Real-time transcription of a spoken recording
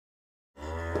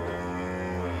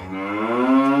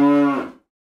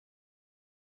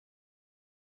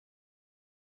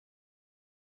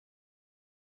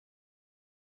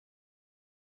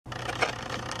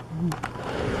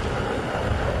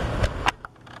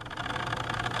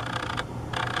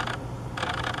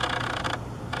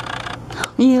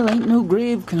Yeah, ain't no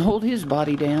grave can hold his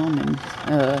body down, and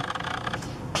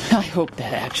I hope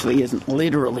that actually isn't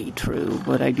literally true,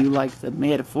 but I do like the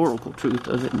metaphorical truth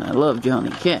of it, and I love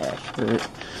Johnny Cash, but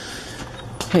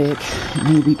heck, it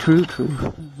may be true,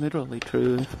 literally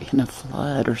true, if in a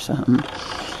flood or something.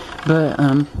 But,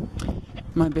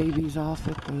 my baby's off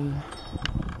at the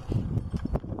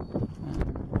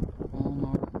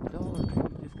Walmart, Dollar Tree.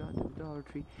 Just got to the Dollar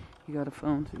Tree. He got a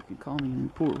phone so he can call me and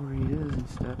report where he is and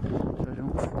stuff, so I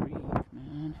don't freak,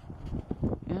 man.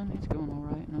 And it's going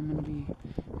alright, and I'm gonna be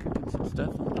cooking some stuff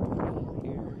on the grill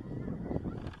here.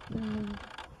 And,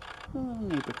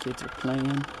 neighbor kids are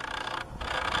playing.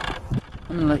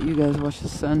 I'm gonna let you guys watch the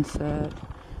sunset.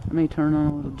 I may turn on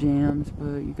a little jams,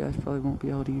 but you guys probably won't be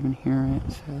able to even hear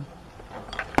it, so.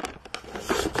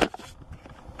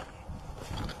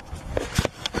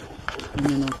 And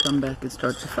then I'll come back and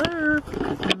start the fire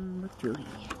cooking with Jodi.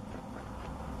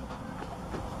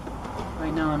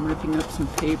 Right now I'm ripping up some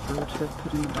paper to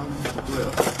put in the bottom of the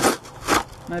grill.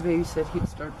 My baby said he'd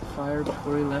start the fire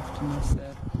before he left, and I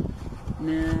said,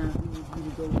 nah, we need you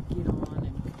to go get on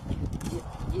and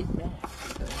get back.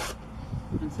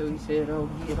 And so he said, oh,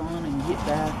 get on and get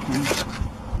back. And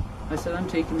I said, I'm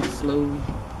taking it slowly.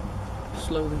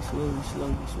 Slowly.